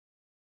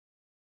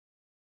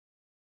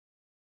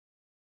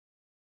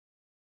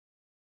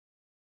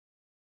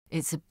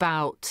It's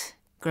about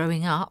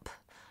growing up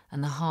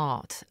and the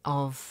heart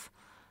of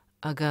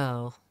a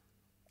girl,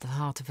 the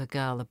heart of a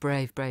girl, a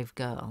brave, brave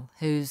girl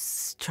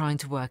who's trying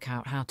to work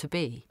out how to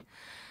be.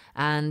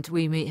 And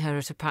we meet her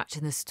at a patch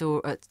in the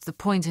story, at the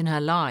point in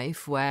her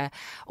life where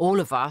all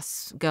of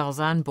us, girls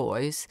and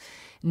boys,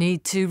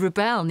 need to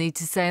rebel, need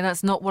to say,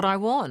 that's not what I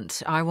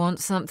want. I want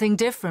something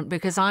different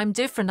because I'm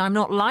different. I'm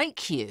not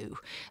like you.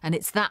 And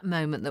it's that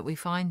moment that we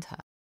find her.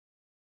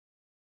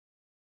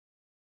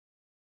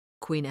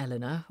 Queen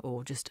Eleanor,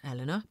 or just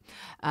Eleanor,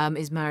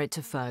 is married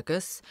to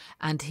Fergus,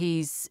 and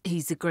he's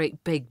a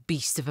great big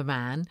beast of a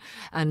man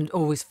and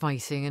always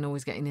fighting and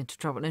always getting into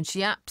trouble, and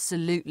she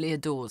absolutely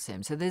adores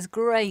him. So there's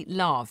great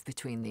love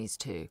between these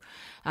two,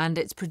 and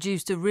it's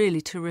produced a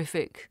really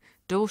terrific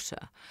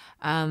daughter.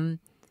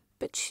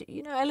 But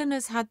she,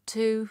 Eleanor's had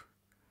to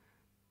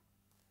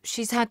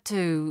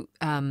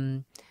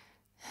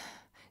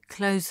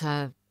close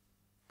her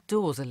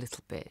doors a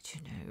little bit,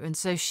 and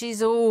so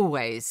she's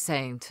always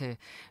saying to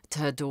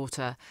her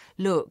daughter,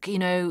 look,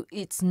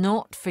 it's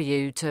not for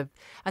you to,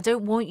 I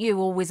don't want you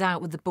always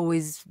out with the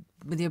boys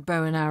with your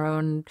bow and arrow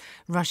and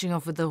rushing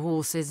off with the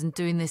horses and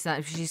doing this,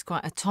 that. She's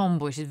quite a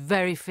tomboy. She's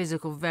very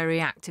physical, very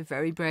active,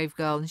 very brave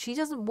girl, and she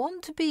doesn't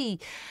want to be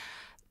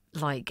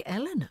like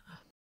Eleanor.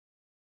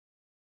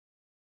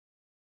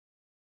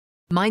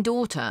 My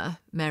daughter,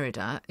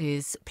 Merida,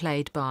 is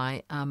played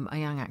by a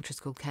young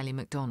actress called Kelly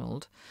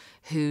Macdonald,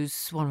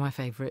 who's one of my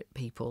favourite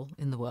people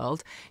in the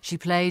world. She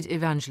played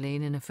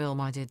Evangeline in a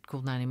film I did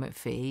called Nanny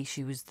McPhee.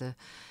 She was the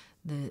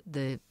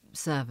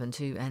servant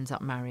who ends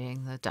up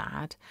marrying the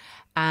dad.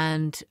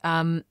 And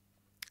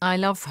I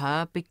love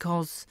her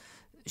because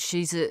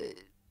she's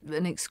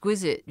an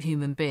exquisite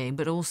human being,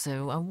 but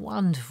also a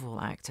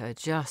wonderful actor,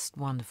 just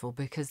wonderful,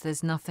 because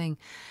there's nothing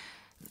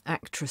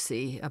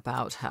actressy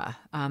about her.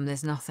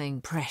 There's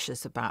nothing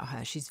precious about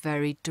her. She's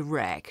very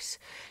direct.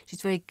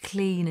 She's very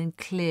clean and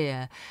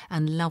clear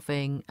and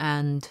loving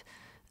and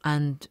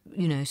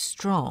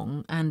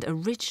strong and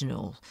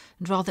original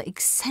and rather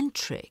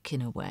eccentric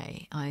in a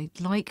way. I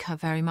like her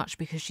very much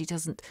because she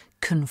doesn't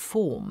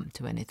conform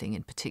to anything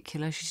in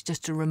particular. She's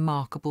just a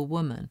remarkable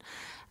woman,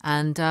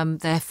 and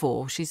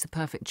therefore she's the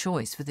perfect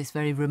choice for this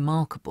very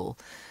remarkable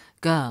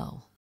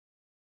girl.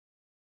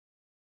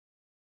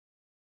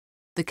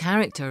 The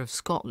character of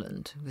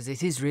Scotland, because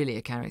it is really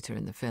a character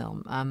in the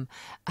film,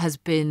 has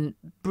been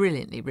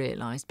brilliantly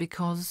realised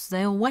because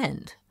they all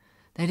went.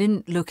 They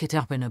didn't look it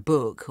up in a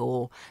book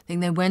or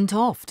think. They went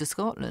off to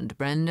Scotland.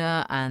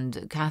 Brenda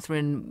and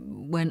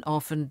Catherine went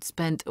off and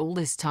spent all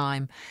this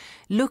time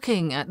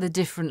looking at the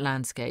different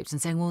landscapes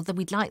and saying, well,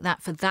 we'd like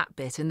that for that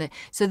bit. And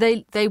so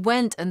they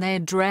went and they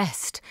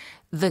addressed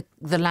the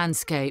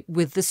landscape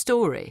with the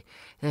story.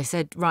 They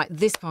said, right,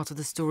 this part of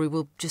the story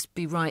will just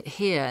be right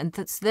here. And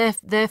that's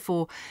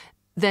therefore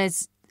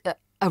there's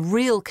a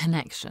real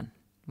connection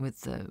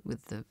with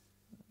the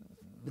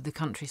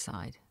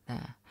countryside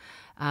there.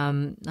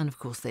 And of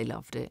course they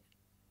loved it,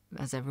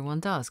 as everyone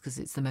does, because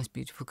it's the most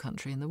beautiful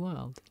country in the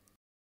world.